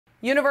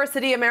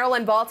University of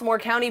Maryland Baltimore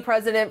County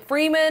President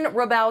Freeman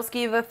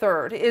Hrabowski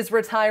III is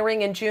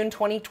retiring in June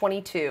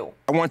 2022.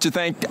 I want to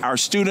thank our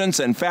students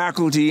and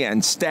faculty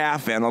and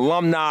staff and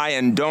alumni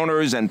and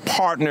donors and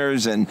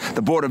partners and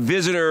the Board of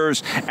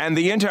Visitors and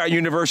the entire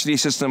university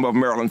system of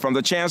Maryland, from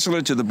the Chancellor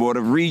to the Board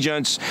of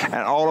Regents and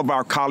all of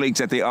our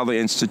colleagues at the other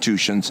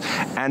institutions.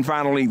 And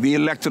finally, the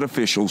elected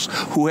officials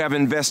who have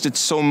invested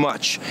so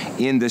much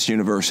in this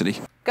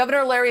university.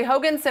 Governor Larry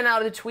Hogan sent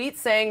out a tweet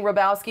saying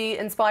Hrabowski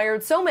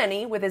inspired so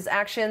many with his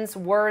actions,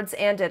 words,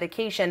 and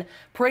dedication,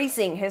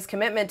 praising his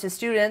commitment to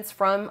students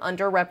from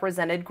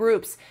underrepresented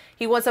groups.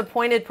 He was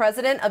appointed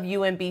president of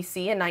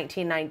UMBC in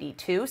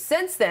 1992.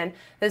 Since then,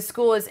 the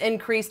school has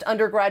increased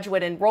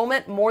undergraduate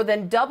enrollment, more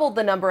than doubled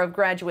the number of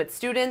graduate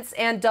students,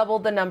 and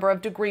doubled the number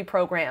of degree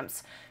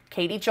programs.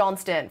 Katie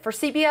Johnston for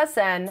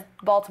CBSN,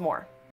 Baltimore.